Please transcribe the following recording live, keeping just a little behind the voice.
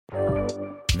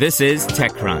This is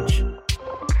TechCrunch.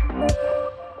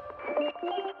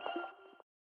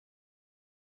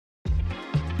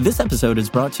 This episode is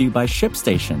brought to you by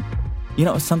ShipStation. You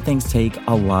know, some things take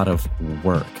a lot of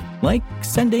work, like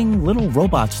sending little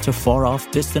robots to far-off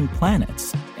distant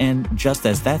planets. And just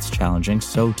as that's challenging,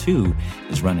 so too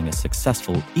is running a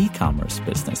successful e-commerce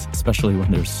business, especially when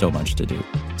there's so much to do.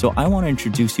 So I want to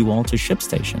introduce you all to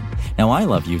ShipStation. Now, I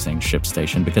love using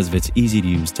ShipStation because of its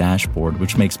easy-to-use dashboard,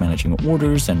 which makes managing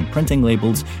orders and printing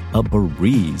labels a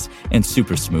breeze and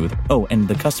super smooth. Oh, and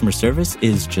the customer service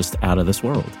is just out of this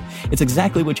world. It's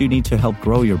exactly what you need to help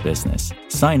grow your business.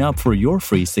 Sign up for your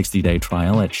free 60-day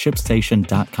trial at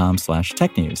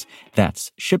shipstation.com/technews.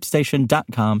 That's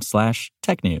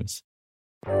shipstation.com/technews.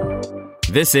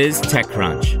 This is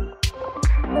TechCrunch.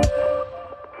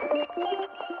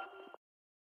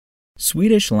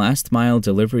 Swedish last-mile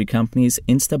delivery companies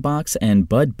Instabox and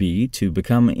Budbee to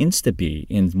become Instabee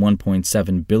in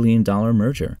 $1.7 billion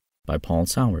merger, by Paul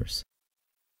Sowers.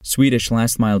 Swedish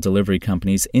last-mile delivery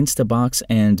companies Instabox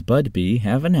and Budbee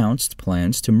have announced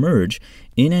plans to merge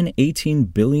in an 18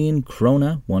 billion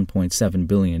krona, $1.7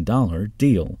 billion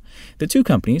deal. The two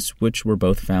companies, which were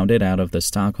both founded out of the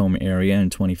Stockholm area in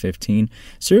 2015,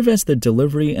 serve as the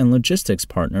delivery and logistics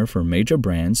partner for major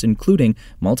brands, including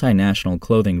multinational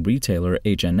clothing retailer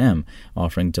H&M,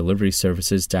 offering delivery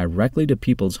services directly to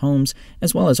people's homes,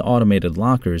 as well as automated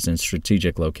lockers in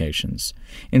strategic locations.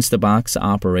 Instabox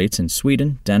operates in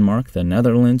Sweden, Denmark, the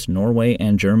Netherlands, Norway,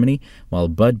 and Germany, while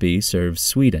Budbee serves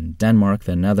Sweden, Denmark,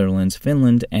 the Netherlands, Finland,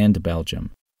 and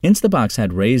Belgium. Instabox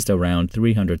had raised around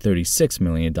 $336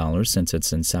 million since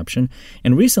its inception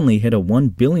and recently hit a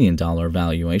 $1 billion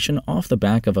valuation off the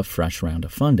back of a fresh round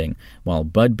of funding, while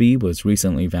Budbee was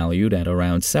recently valued at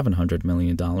around $700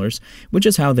 million, which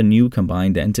is how the new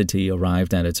combined entity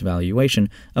arrived at its valuation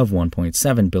of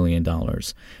 $1.7 billion.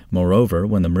 Moreover,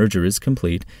 when the merger is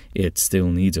complete, it still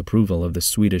needs approval of the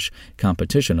Swedish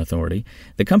Competition Authority.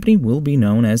 The company will be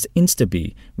known as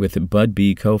Instabee, with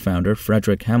Budbee co-founder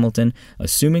Fredrik Hamilton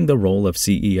assuming the role of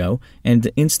CEO and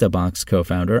Instabox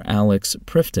co-founder Alex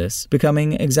Priftis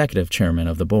becoming executive chairman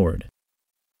of the board.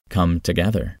 Come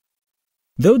together.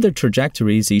 Though the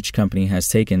trajectories each company has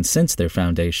taken since their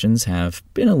foundations have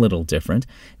been a little different,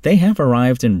 they have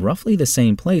arrived in roughly the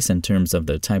same place in terms of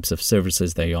the types of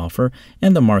services they offer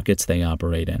and the markets they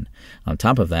operate in. On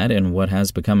top of that, in what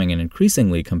has becoming an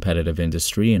increasingly competitive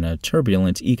industry in a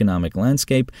turbulent economic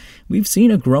landscape, we've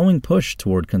seen a growing push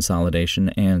toward consolidation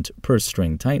and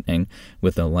purse-string tightening,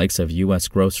 with the likes of U.S.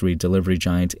 grocery delivery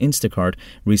giant Instacart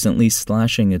recently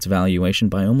slashing its valuation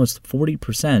by almost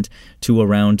 40% to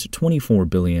around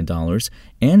 $24 billion,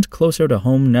 and closer to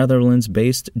home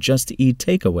Netherlands-based Just Eat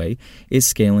Takeaway is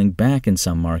scaling back in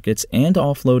some markets and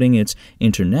offloading its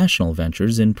international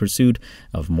ventures in pursuit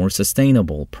of more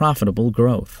sustainable, profitable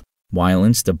growth. While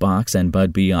Instabox and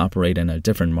Budbee operate in a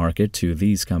different market to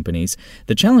these companies,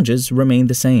 the challenges remain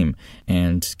the same,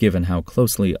 and given how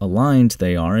closely aligned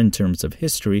they are in terms of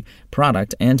history,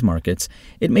 product, and markets,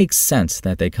 it makes sense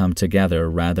that they come together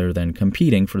rather than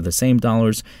competing for the same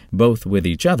dollars both with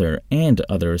each other and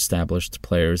other established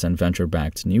players and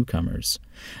venture-backed newcomers.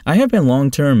 I have been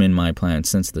long-term in my plans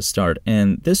since the start,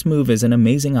 and this move is an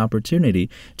amazing opportunity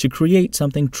to create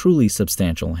something truly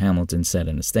substantial, Hamilton said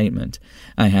in a statement.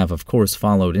 I have, of course,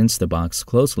 followed Instabox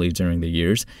closely during the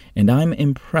years, and I'm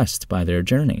impressed by their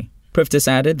journey. Priftis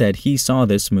added that he saw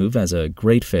this move as a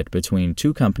great fit between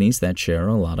two companies that share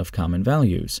a lot of common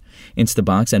values.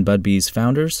 Instabox and Budbee's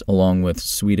founders, along with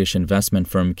Swedish investment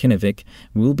firm Kinnevik,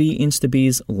 will be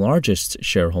Instabee's largest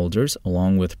shareholders,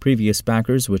 along with previous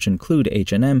backers which include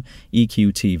H&M,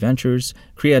 EQT Ventures,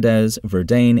 Creades,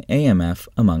 Verdane, AMF,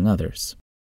 among others.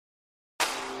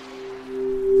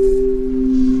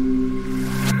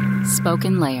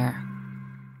 Spoken Layer.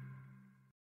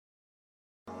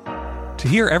 To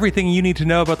hear everything you need to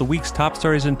know about the week's top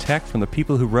stories in tech from the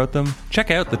people who wrote them, check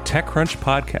out the TechCrunch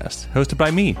podcast, hosted by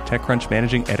me, TechCrunch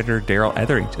managing editor Daryl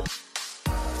Etherington.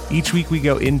 Each week we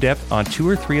go in-depth on 2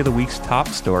 or 3 of the week's top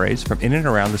stories from in and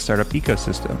around the startup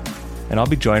ecosystem, and I'll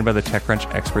be joined by the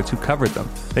TechCrunch experts who covered them.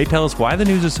 They tell us why the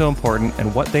news is so important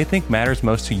and what they think matters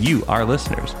most to you, our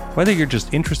listeners, whether you're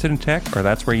just interested in tech or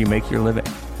that's where you make your living.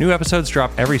 New episodes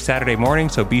drop every Saturday morning,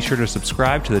 so be sure to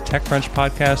subscribe to the TechCrunch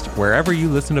podcast wherever you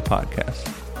listen to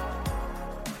podcasts.